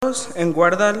exhórtalos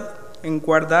en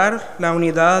guardar la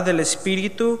unidad del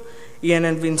Espíritu y en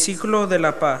el vínculo de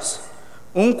la paz,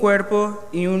 un cuerpo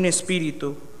y un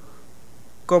espíritu,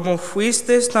 como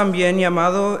fuisteis también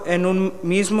llamado en un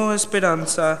mismo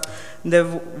esperanza de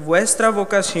vuestra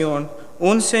vocación,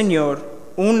 un Señor,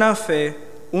 una fe,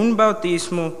 un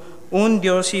bautismo, un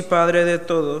Dios y Padre de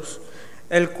todos,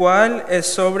 el cual es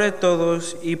sobre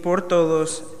todos y por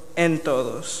todos en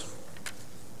todos.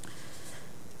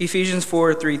 Ephesians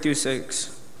 4:3-6.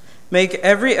 Make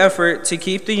every effort to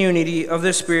keep the unity of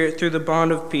the Spirit through the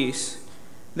bond of peace.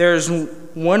 There is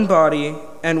one body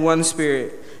and one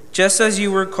Spirit, just as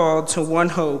you were called to one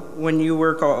hope when you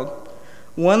were called.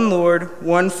 One Lord,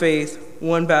 one faith,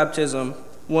 one baptism,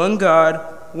 one God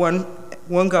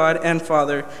and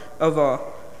Father of all,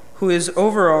 who is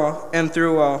over all and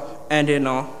through all and in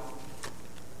all.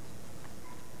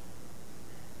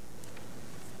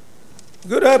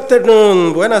 Good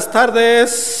afternoon, buenas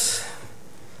tardes.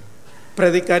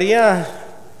 Predicaría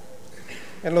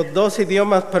en los dos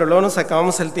idiomas, pero luego nos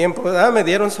acabamos el tiempo, ¿verdad? Me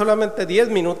dieron solamente 10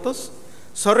 minutos.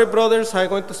 Sorry, brothers, I'm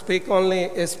going to speak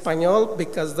only español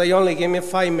because they only gave me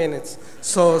 5 minutes.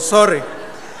 So, sorry.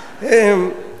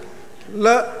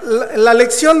 La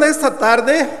lección de esta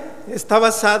tarde está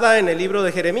basada en el libro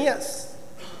de Jeremías.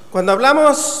 Cuando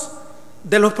hablamos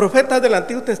de los profetas del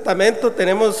Antiguo Testamento,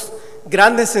 tenemos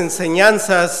grandes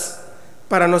enseñanzas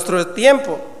para nuestro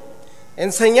tiempo.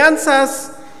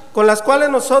 Enseñanzas con las cuales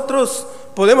nosotros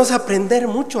podemos aprender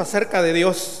mucho acerca de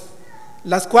Dios,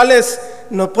 las cuales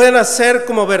nos pueden hacer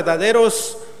como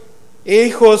verdaderos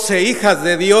hijos e hijas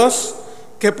de Dios,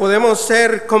 que podemos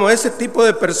ser como ese tipo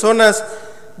de personas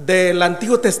del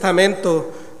Antiguo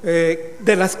Testamento,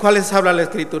 de las cuales habla la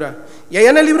Escritura. Y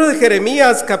allá en el libro de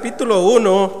Jeremías, capítulo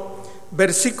 1,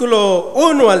 versículo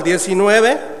 1 al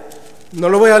 19, no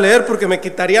lo voy a leer porque me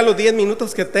quitaría los 10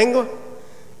 minutos que tengo,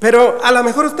 pero a lo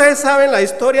mejor ustedes saben la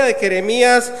historia de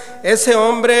Jeremías, ese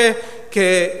hombre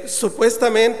que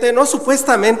supuestamente, no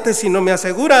supuestamente, sino me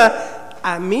asegura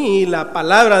a mí la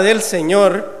palabra del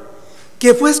Señor,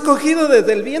 que fue escogido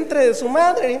desde el vientre de su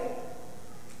madre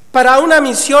para una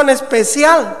misión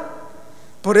especial.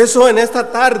 Por eso en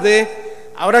esta tarde,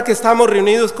 ahora que estamos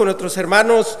reunidos con nuestros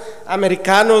hermanos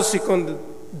americanos y con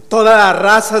todas las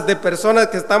razas de personas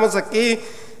que estamos aquí,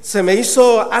 se me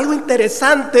hizo algo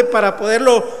interesante para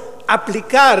poderlo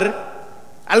aplicar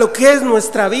a lo que es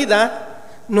nuestra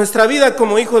vida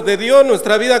como hijos de Dios,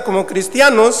 nuestra vida como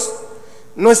cristianos,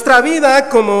 nuestra vida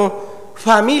como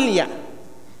familia.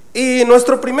 Y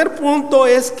nuestro primer punto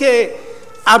es que,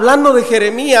 hablando de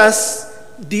Jeremías,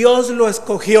 Dios lo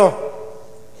escogió.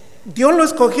 Dios lo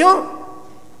escogió.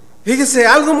 Fíjese,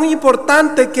 algo muy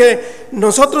importante que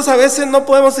nosotros a veces no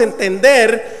podemos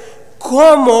entender,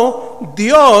 cómo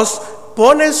Dios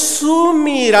pone su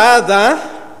mirada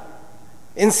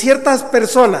en ciertas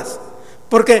personas,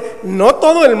 porque no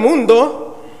todo el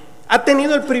mundo ha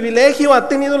tenido el privilegio, ha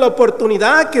tenido la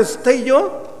oportunidad que usted y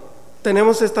yo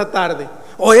tenemos esta tarde,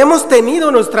 o hemos tenido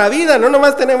en nuestra vida. No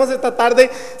nomás tenemos esta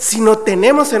tarde, sino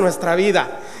tenemos en nuestra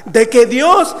vida, de que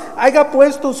Dios haya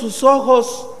puesto sus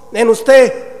ojos en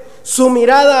usted, su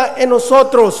mirada en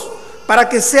nosotros, para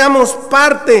que seamos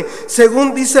parte,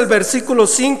 según dice el versículo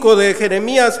 5 de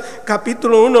Jeremías,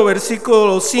 capítulo 1,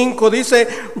 versículo 5, dice: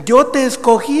 yo te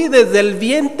escogí desde el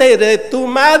vientre de tu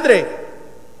madre.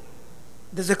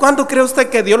 ¿Desde cuándo cree usted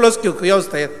que Dios lo escogió a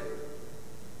usted?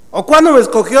 ¿O cuándo me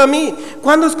escogió a mí?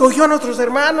 ¿Cuándo escogió a nuestros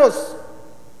hermanos?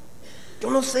 Yo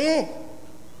no sé.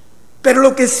 Pero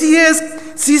lo que sí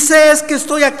sé es que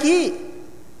estoy aquí,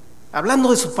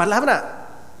 hablando de su palabra,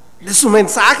 de su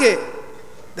mensaje,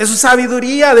 de su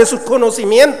sabiduría, de su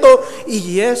conocimiento,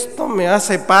 y esto me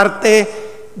hace parte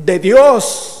de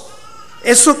Dios.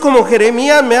 Eso, como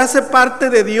Jeremías, me hace parte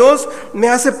de Dios, me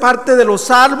hace parte de los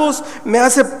salvos, me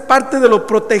hace parte de los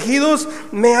protegidos,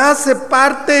 me hace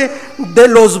parte de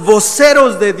los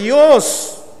voceros de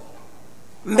Dios,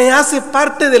 me hace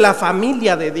parte de la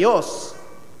familia de Dios.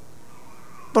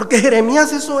 Porque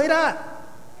Jeremías eso era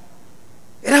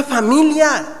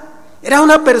familia. Era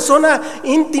una persona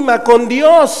íntima con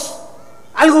Dios,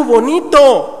 algo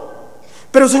bonito.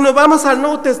 Pero si nos vamos al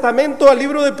Nuevo Testamento, al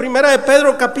libro de Primera de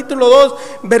Pedro, capítulo 2,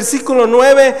 versículo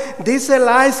 9, dice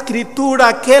la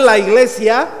Escritura que la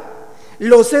iglesia,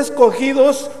 los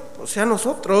escogidos, o sea,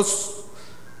 nosotros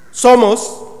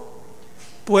somos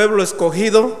pueblo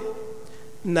escogido,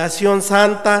 nación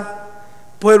santa,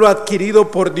 pueblo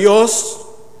adquirido por Dios.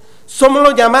 Somos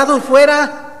los llamados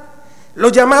fuera,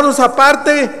 los llamados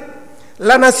aparte,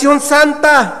 la nación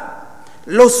santa,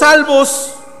 los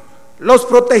salvos, los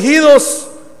protegidos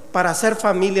para ser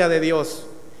familia de Dios.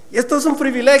 Y esto es un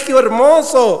privilegio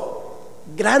hermoso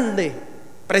grande,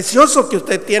 precioso que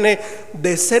usted tiene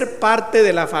de ser parte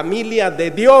de la familia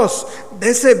de Dios, de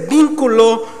ese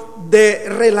vínculo de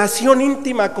relación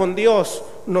íntima con Dios.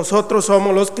 Nosotros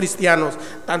somos los cristianos,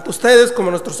 tanto ustedes como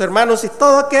nuestros hermanos y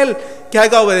todo aquel que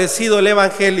haya obedecido el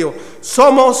evangelio.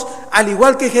 Somos, al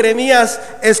igual que Jeremías,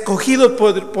 escogidos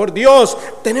por Dios.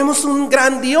 Tenemos un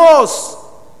gran Dios,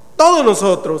 todos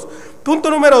nosotros. Punto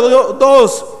número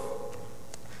 2.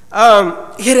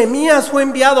 Jeremías fue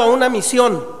enviado a una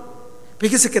misión.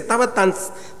 Fíjese que estaba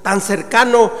tan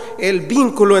cercano el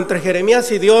vínculo entre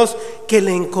Jeremías y Dios, que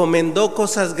le encomendó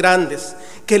cosas grandes,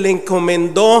 que le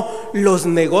encomendó los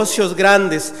negocios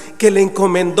grandes, que le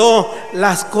encomendó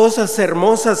las cosas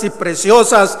hermosas y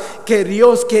preciosas que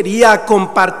Dios quería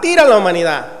compartir a la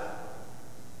humanidad,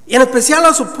 y en especial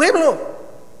a su pueblo.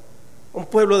 Un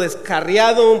pueblo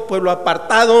descarriado, un pueblo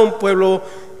apartado, un pueblo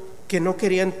que no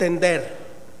quería entender,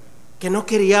 que no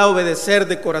quería obedecer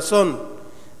de corazón.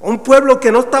 Un pueblo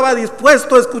que no estaba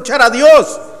dispuesto a escuchar a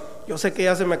Dios. Yo sé que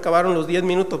ya se me acabaron los 10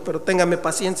 minutos, pero téngame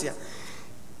paciencia.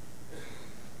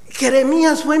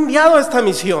 Jeremías fue enviado a esta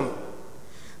misión.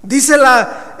 Dice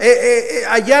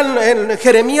allá en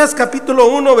Jeremías capítulo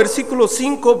 1, versículo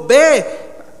 5,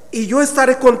 ve y yo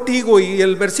estaré contigo. Y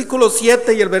el versículo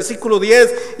 7 y el versículo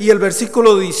 10 y el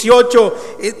versículo 18,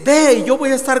 ve y yo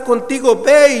voy a estar contigo,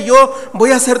 ve y yo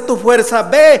voy a ser tu fuerza,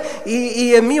 ve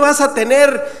y en mí vas a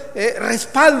tener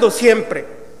respaldo siempre.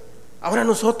 Ahora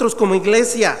nosotros como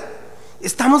iglesia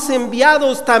estamos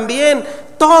enviados también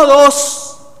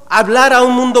todos a hablar a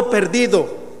un mundo perdido,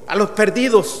 a los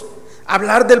perdidos, a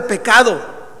hablar del pecado,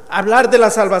 a hablar de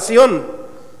la salvación,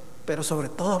 pero sobre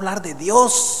todo hablar de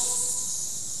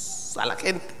Dios a la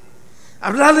gente.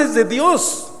 Hablarles de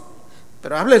Dios,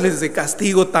 pero háblenles de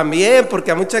castigo también,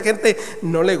 porque a mucha gente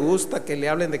no le gusta que le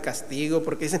hablen de castigo,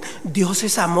 porque dicen, Dios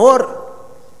es amor.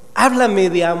 Háblame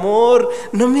de amor,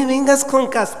 no me vengas con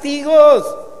castigos.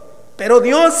 Pero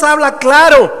Dios habla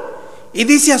claro y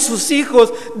dice a sus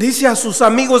hijos, dice a sus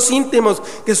amigos íntimos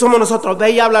que somos nosotros,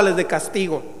 ve y háblales de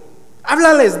castigo.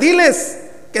 Háblales, diles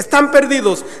que están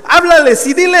perdidos. Háblales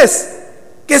y diles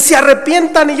que se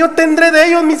arrepientan y yo tendré de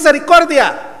ellos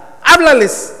misericordia.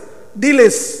 Háblales,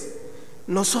 diles.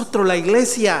 Nosotros, la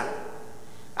iglesia,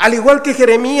 al igual que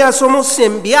Jeremías, somos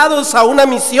enviados a una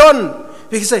misión.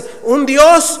 Fíjese, un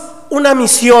Dios, una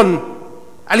misión.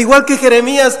 Al igual que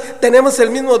Jeremías, tenemos el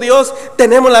mismo Dios,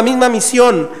 tenemos la misma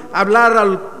misión: hablar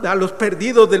a los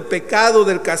perdidos del pecado,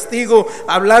 del castigo,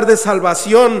 hablar de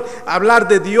salvación, hablar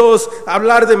de Dios,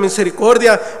 hablar de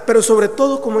misericordia, pero sobre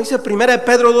todo, como dice 1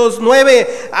 Pedro 2:9,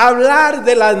 hablar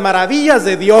de las maravillas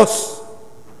de Dios.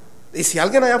 Y si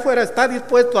alguien allá afuera está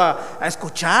dispuesto a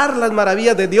escuchar las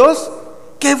maravillas de Dios,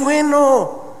 ¡qué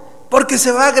bueno! Porque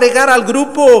se va a agregar al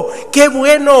grupo. ¡Qué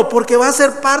bueno! Porque va a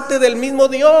ser parte del mismo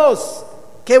Dios.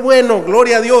 ¡Qué bueno!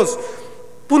 Gloria a Dios.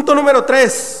 Punto número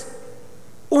 3.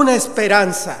 Una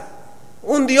esperanza.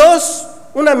 Un Dios,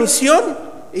 una misión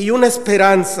y una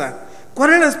esperanza.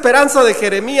 ¿Cuál es la esperanza de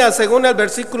Jeremías según el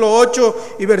versículo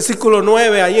 8 y versículo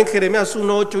 9? Ahí en Jeremías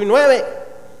 1, 8 y 9.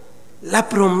 La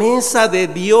promesa de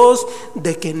Dios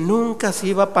de que nunca se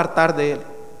iba a apartar de él.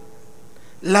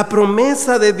 La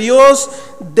promesa de Dios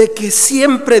de que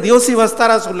siempre Dios iba a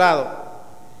estar a su lado.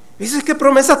 ¿Dices qué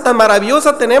promesa tan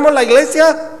maravillosa tenemos la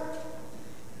iglesia?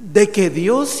 De que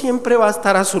Dios siempre va a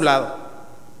estar a su lado.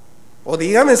 O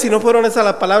dígame si no fueron esas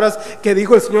las palabras que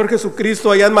dijo el Señor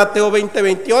Jesucristo allá en Mateo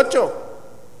 20:28.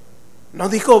 No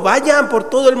dijo, vayan por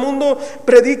todo el mundo,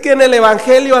 prediquen el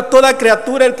evangelio a toda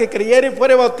criatura, el que creyere y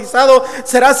fuere bautizado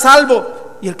será salvo,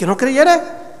 y el que no creyere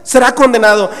será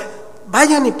condenado.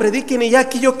 Vayan y prediquen, y ya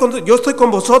aquí yo estoy con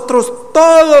vosotros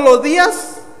todos los días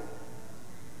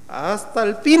hasta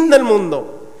el fin del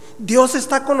mundo. Dios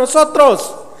está con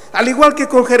nosotros, al igual que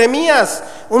con Jeremías.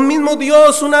 Un mismo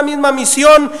Dios, una misma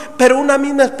misión, pero una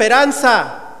misma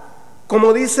esperanza.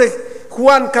 Como dice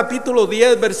Juan capítulo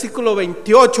 10 versículo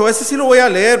 28, ese sí lo voy a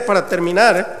leer para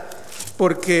terminar,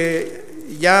 porque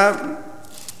ya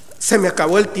se me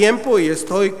acabó el tiempo y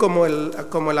estoy como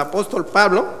el apóstol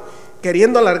Pablo,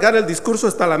 queriendo alargar el discurso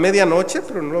hasta la medianoche,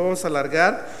 pero no lo vamos a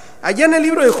alargar. Allá en el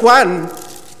libro de Juan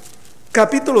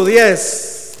capítulo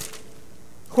 10,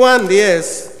 Juan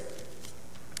 10,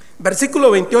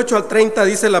 versículo 28 al 30,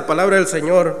 dice la palabra del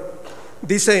Señor.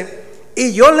 Dice,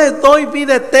 y yo les doy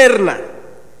vida eterna,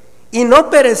 y no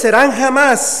perecerán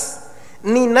jamás,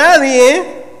 ni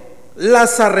nadie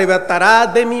las arrebatará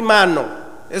de mi mano.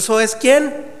 ¿Eso es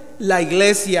quién? La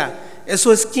iglesia.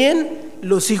 ¿Eso es quién?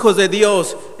 Los hijos de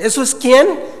Dios. ¿Eso es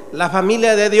quién? La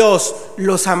familia de Dios,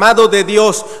 los amados de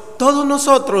Dios, todos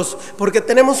nosotros, porque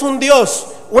tenemos un Dios,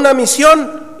 una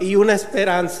misión y una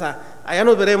esperanza. Allá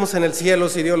nos veremos en el cielo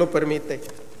si Dios lo permite.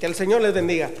 Que el Señor les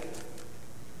bendiga.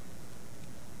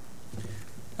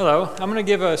 Hello, I'm going to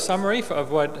give a summary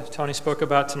of what Tony spoke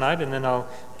about tonight, and then I'll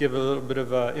give a little bit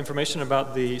of information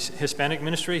about the Hispanic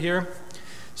ministry here.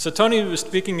 So Tony was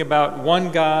speaking about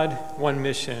one God, one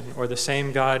mission, or the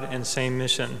same God and same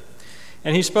mission.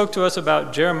 And he spoke to us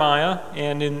about Jeremiah,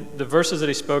 and in the verses that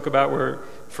he spoke about were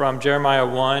from Jeremiah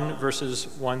 1, verses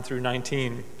 1 through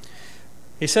 19.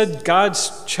 He said God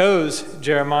chose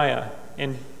Jeremiah,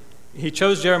 and he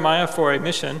chose Jeremiah for a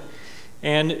mission.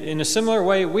 And in a similar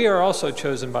way, we are also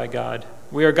chosen by God.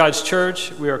 We are God's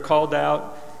church, we are called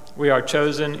out, we are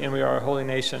chosen, and we are a holy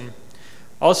nation.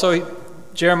 Also,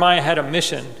 Jeremiah had a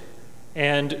mission,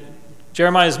 and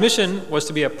Jeremiah's mission was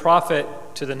to be a prophet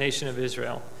to the nation of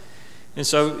Israel. And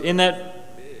so in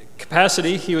that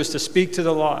capacity, he was to speak to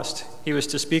the lost. He was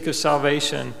to speak of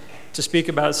salvation, to speak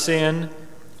about sin,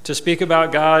 to speak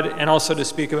about God, and also to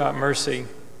speak about mercy.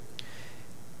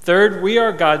 Third, we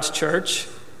are God's church,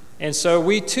 and so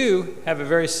we too have a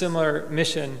very similar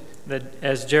mission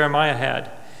as Jeremiah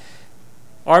had.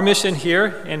 Our mission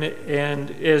here,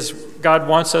 and as God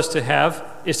wants us to have,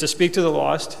 is to speak to the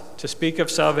lost, to speak of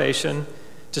salvation,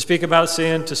 to speak about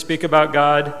sin, to speak about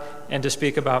God, and to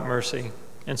speak about mercy.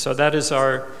 And so that is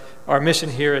our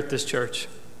mission here at this church.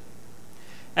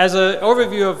 As an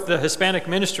overview of the Hispanic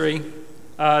ministry,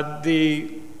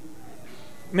 the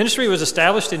ministry was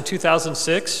established in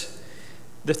 2006.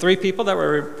 The three people that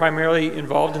were primarily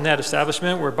involved in that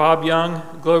establishment were Bob Young,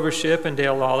 Glover Shipp, and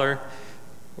Dale Lawler.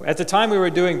 At the time, we were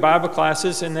doing Bible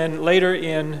classes, and then later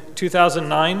in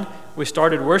 2009, we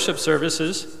started worship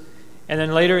services. And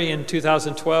then later in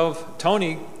 2012,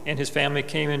 Tony and his family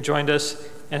came and joined us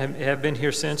and have been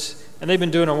here since. And they've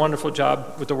been doing a wonderful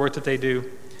job with the work that they do.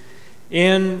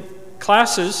 In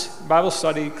classes, Bible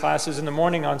study classes in the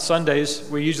morning on Sundays,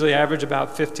 we usually average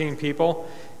about 15 people.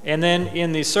 And then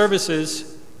in the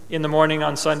services in the morning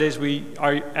on Sundays, we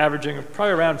are averaging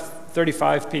probably around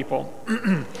 35 people.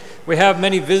 We have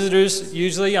many visitors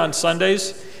usually on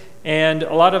Sundays. And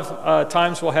a lot of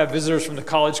times we'll have visitors from the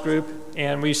college group,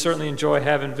 and we certainly enjoy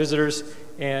having visitors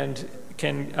and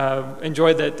can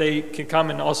enjoy that they can come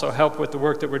and also help with the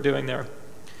work that we're doing there.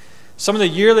 Some of the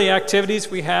yearly activities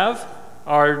we have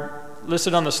are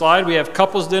listed on the slide. We have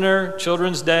couples dinner,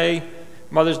 Children's Day,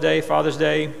 Mother's Day, Father's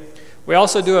Day. We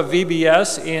also do a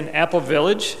VBS in Apple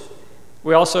Village.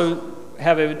 We also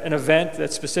have an event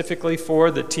that's specifically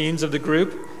for the teens of the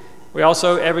group. We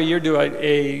also every year do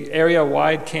a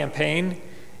area-wide campaign,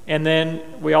 and then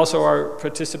we also are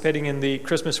participating in the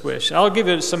Christmas Wish. I'll give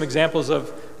you some examples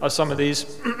of some of these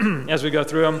as we go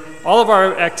through them. All of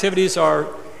our activities are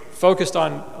focused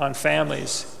on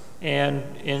families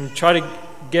and try to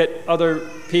get other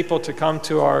people to come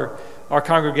to our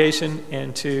congregation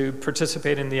and to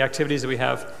participate in the activities that we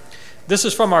have. This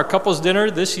is from our couples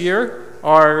dinner this year.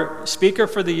 Our speaker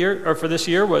for this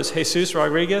year was Jesus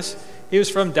Rodriguez. He was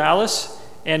from Dallas,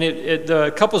 and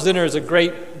the couples dinner is a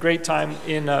great time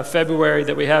in February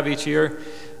that we have each year.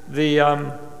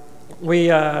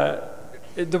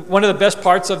 One of the best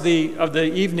parts of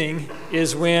the evening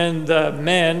is when the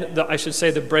men, I should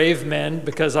say the brave men,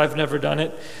 because I've never done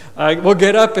it, will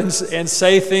get up and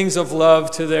say things of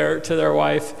love to their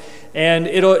wife, and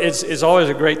it's always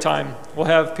a great time. We'll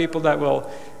have people that will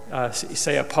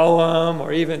say a poem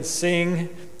or even sing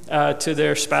to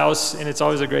their spouse, and it's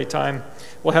always a great time.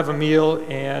 We'll have a meal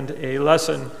and a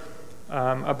lesson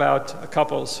about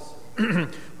couples.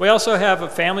 We also have a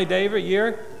family day every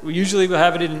year. We usually will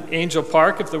have it in Angel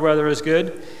Park if the weather is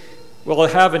good. We'll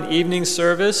have an evening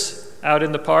service out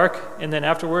in the park, and then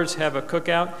afterwards have a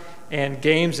cookout and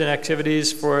games and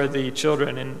activities for the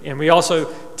children. And we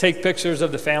also take pictures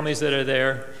of the families that are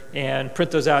there and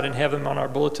print those out and have them on our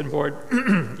bulletin board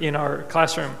in our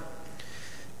classroom.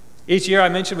 Each year, I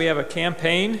mentioned we have a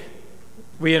campaign.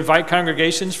 We invite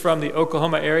congregations from the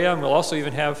Oklahoma area, and we'll also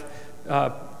even have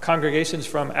congregations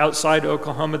from outside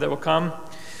Oklahoma that will come.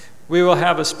 We will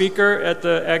have a speaker at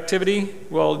the activity.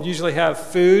 We'll usually have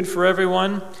food for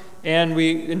everyone, and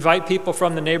we invite people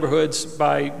from the neighborhoods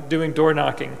by doing door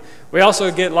knocking. We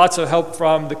also get lots of help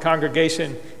from the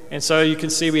congregation, and so you can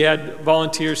see we had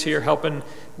volunteers here helping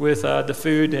with the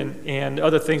food and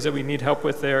other things that we need help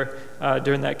with there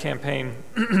during that campaign.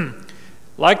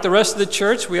 Like the rest of the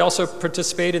church, we also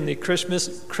participate in the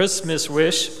Christmas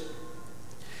Wish.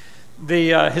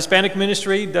 The Hispanic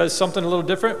ministry does something a little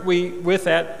different. With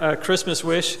that Christmas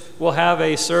Wish, we'll have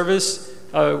a service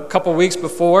a couple weeks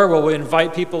before where we'll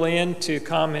invite people in to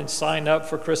come and sign up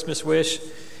for Christmas Wish,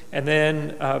 and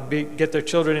then get their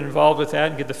children involved with that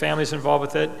and get the families involved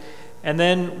with it. And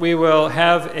then we will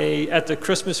have at the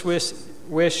Christmas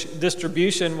Wish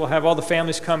distribution. We'll have all the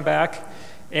families come back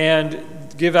and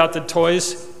give out the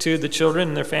toys to the children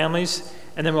and their families.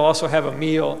 And then we'll also have a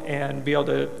meal and be able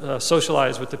to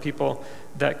socialize with the people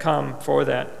that come for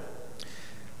that.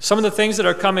 Some of the things that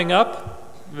are coming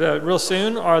up real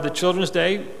soon are the Children's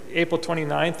Day. April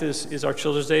 29th is our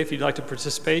Children's Day. If you'd like to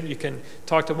participate, you can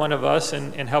talk to one of us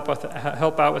and help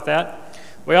out with that.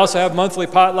 We also have monthly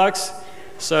potlucks.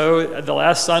 So the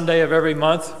last Sunday of every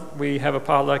month, we have a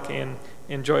potluck and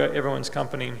enjoy everyone's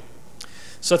company.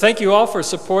 So thank you all for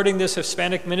supporting this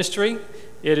Hispanic ministry.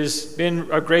 It has been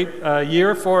a great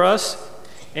year for us.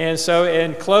 And so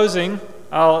in closing,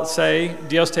 I'll say,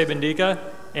 Dios te bendiga,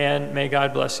 and may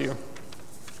God bless you.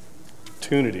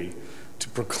 Opportunity to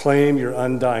proclaim your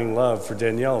undying love for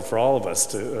Danielle, for all of us,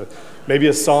 to maybe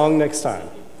a song next time.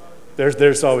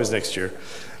 There's always next year.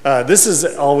 This is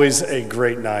always a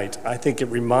great night. I think it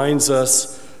reminds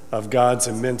us of God's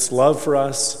immense love for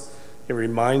us. It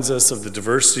reminds us of the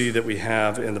diversity that we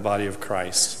have in the body of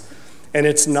Christ. And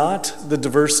it's not the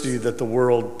diversity that the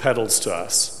world peddles to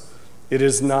us. It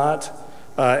is not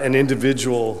an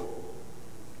individual.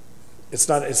 It's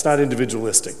not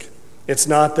individualistic. It's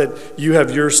not that you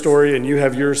have your story and you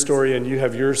have your story and you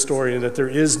have your story, and that there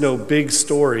is no big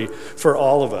story for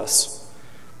all of us.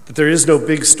 That there is no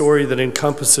big story that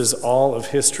encompasses all of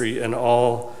history and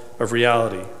all of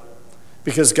reality.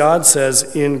 Because God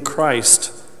says in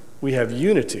Christ we have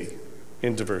unity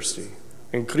in diversity.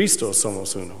 En Cristo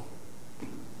somos uno.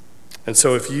 And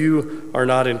so if you are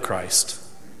not in Christ,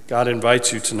 God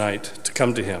invites you tonight to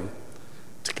come to him,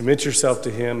 to commit yourself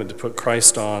to him, and to put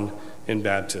Christ on in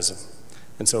baptism.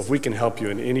 And so if we can help you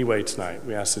in any way tonight,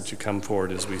 we ask that you come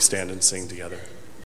forward as we stand and sing together.